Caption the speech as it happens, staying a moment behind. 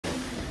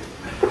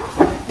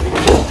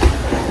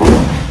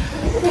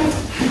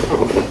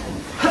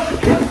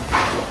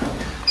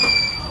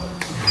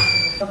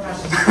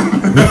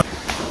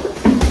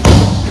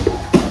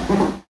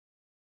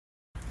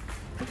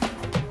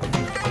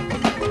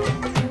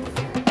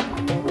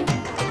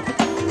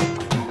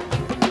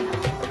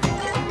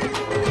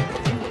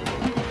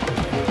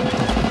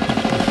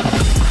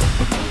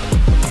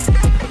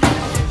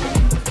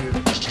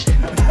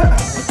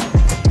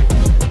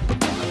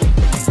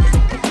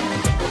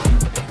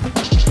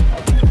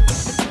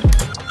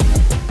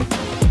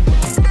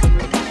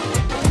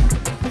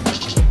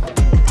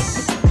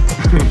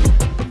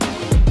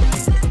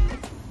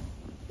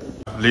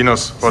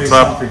Linus, what's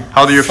up? Something.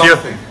 How do you feel?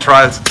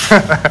 Trials.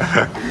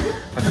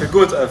 I feel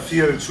good, I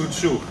feel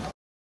choo-choo.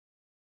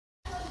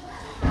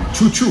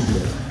 Choo-choo.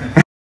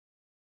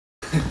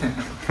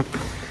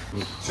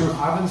 So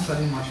I haven't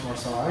studied much more,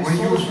 so I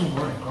saw this from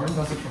Gordon. Gordon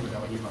does it from the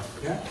Dima.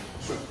 Yeah?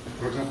 So,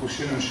 for example,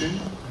 shin and shin,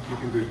 you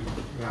can do.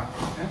 Yeah.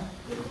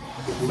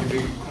 Would you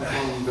be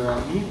from the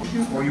knee,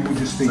 or you would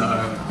just think?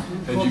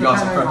 And you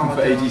guys are prepping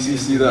for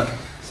ADCC that?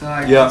 So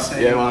like, Yeah,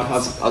 man,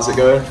 how's it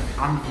going?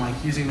 I'm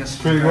like using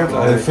this. Pretty good.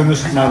 I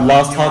finished my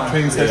last hard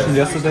training session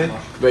yesterday.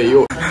 Wait,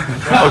 you?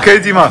 Okay,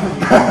 Dima.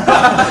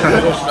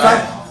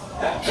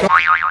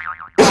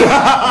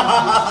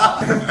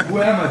 Who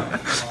am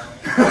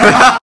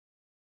I?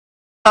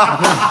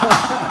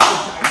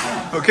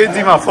 Okay,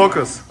 Dima,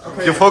 focus.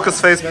 Okay. Your focus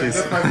face,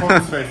 please. That's my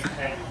focus face.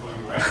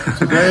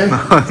 Today, we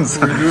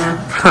do...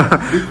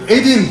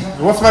 Aidin,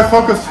 what's my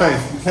focus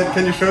face?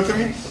 Can you show it to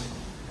me?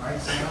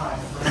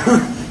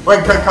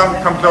 Wait,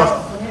 come close.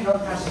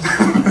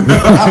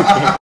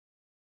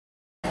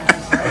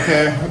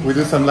 Okay, we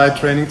did some light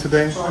training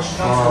today for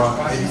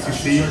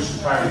ADCC.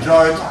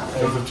 Enjoy it.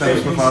 Jozef Chen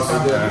is with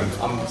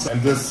us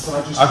and this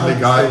ugly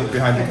guy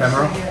behind the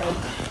camera.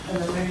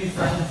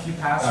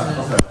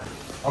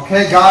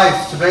 Okay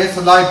guys, today is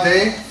a light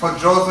day for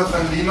Jozef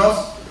and Linus.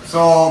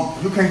 So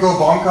you can go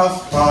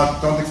bonkers,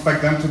 but don't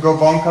expect them to go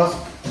bonkers.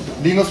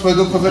 Linus will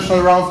do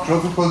positional rounds,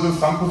 Jozef will do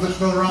some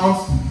positional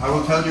rounds. I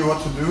will tell you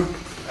what to do.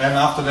 And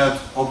after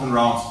that, open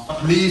rounds.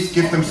 Please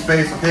give them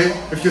space, okay?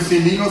 If you see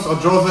Linus or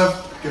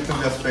Jozef, give them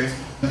their space.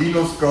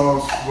 Linus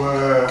goes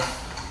with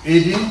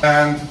Edi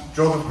and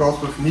Jozef goes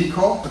with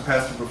Niko, the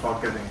passer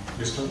without getting.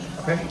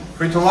 Okay?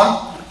 3, 2,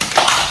 1.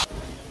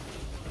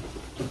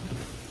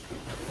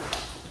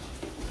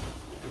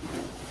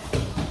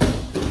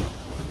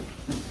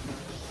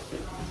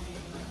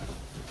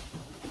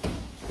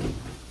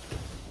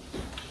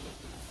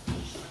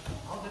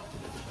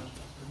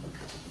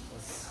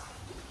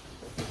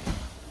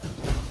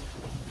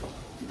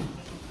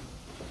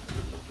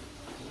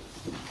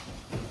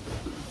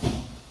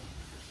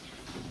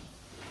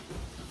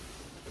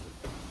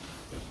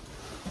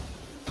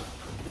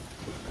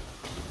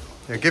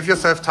 Yeah, give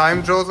yourself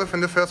time, Jozef,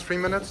 in the first 3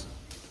 minutes.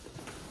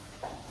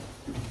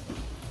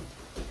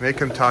 Make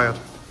him tired.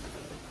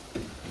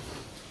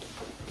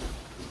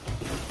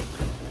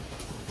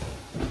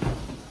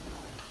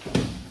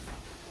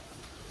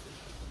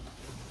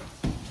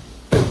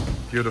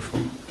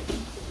 Beautiful.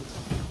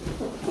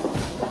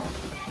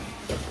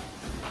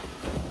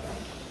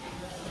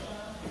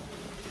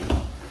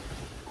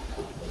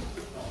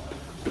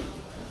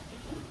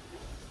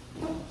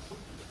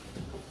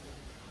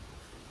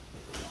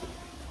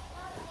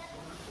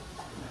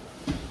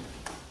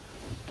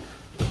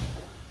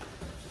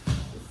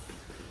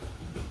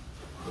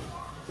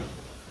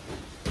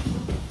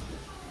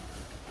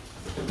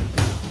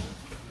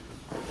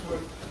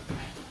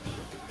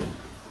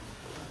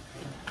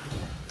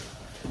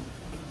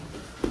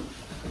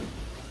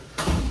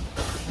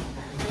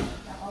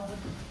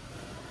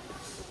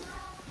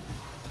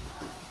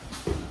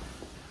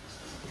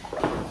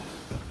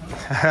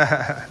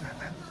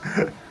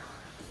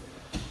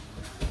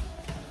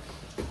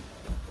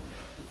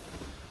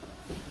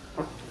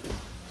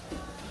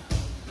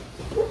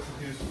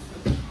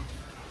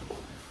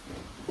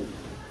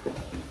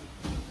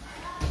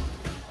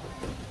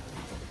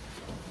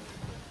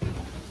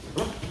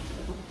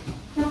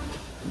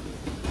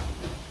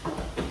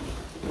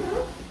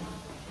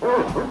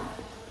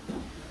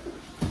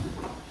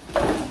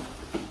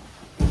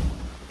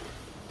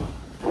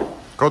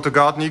 Go to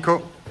guard,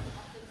 Niko.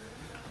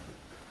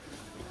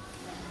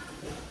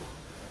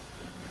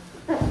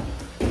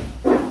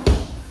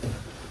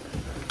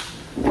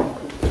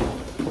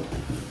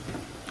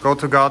 Go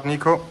to guard,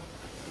 Niko.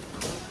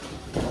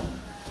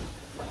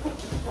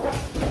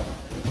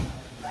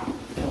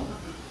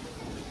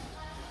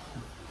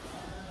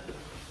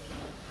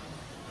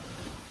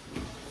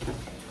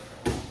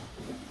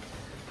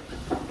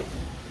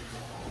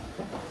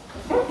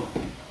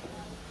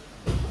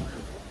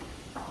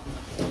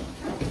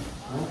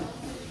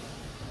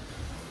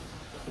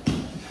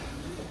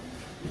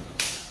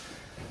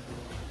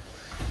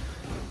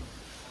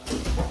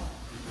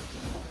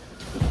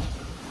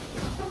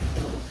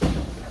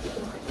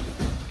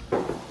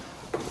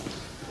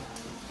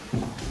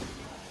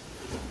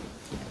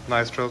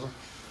 Nice, Jozef.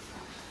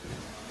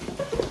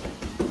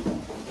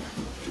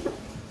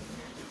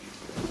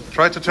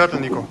 Try to turtle,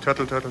 Niko.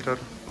 Turtle, turtle,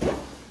 turtle.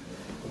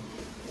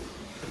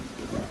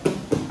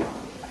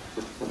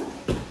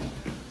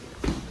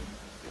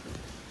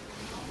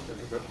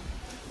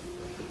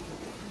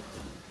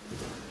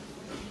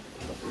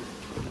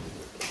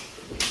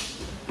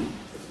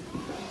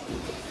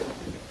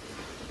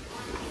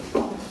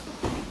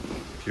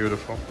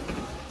 Beautiful.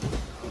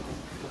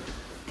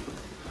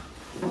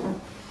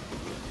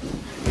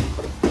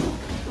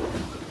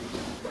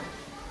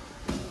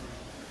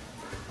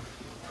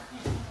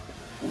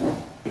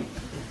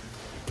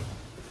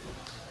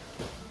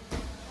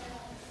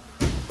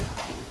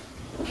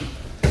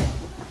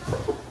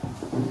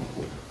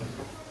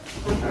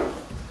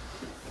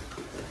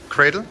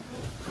 cradle.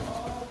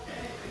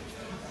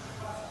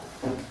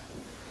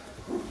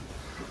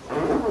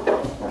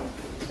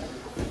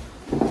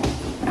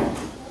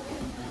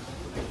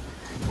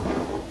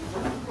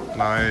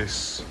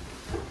 Nice.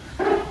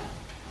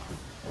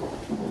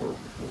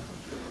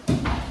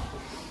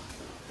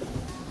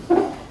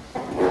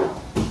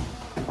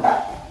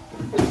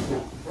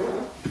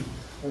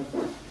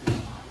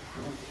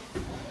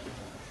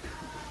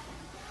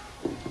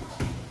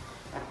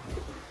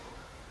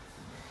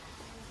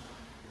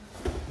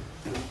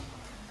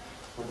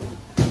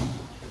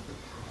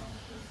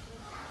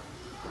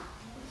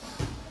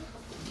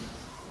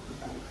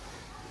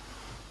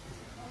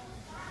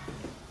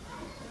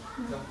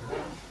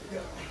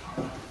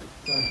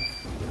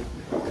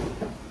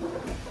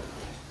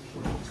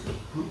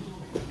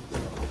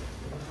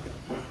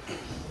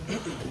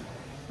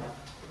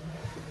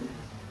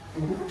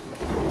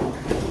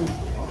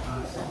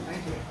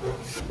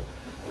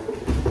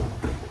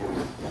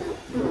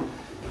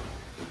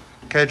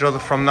 Okay,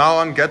 Jozef, from now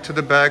on, get to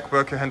the back,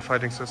 work your hand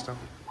fighting system.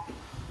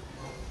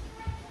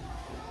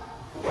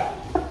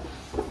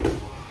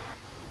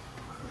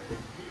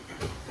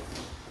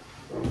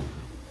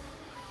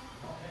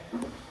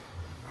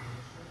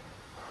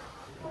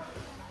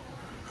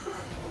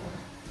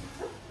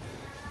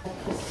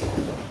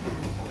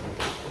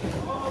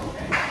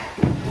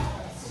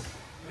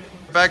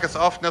 Back as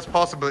often as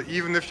possible,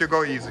 even if you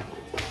go easy.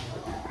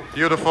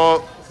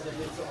 Beautiful.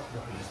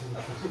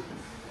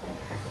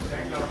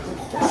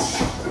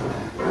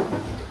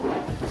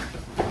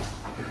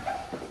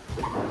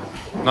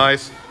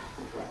 Nice.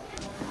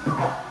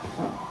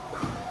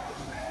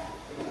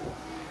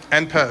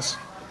 And pass.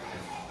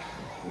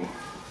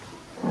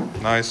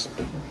 Nice.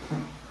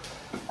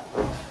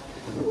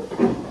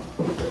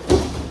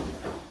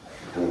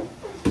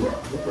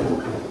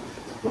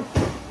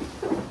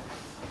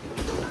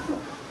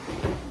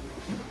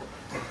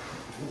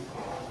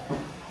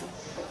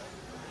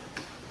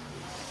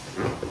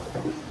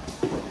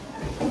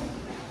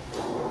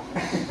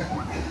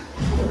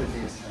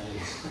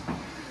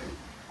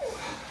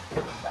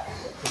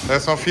 Da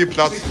ist noch viel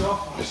Platz.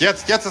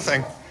 Jetzt ist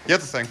eng.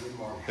 Jetzt ist eng.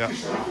 Ja.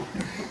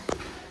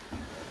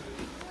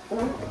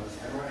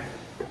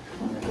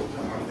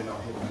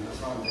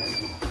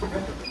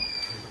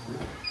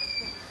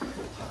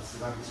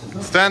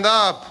 Stand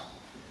up.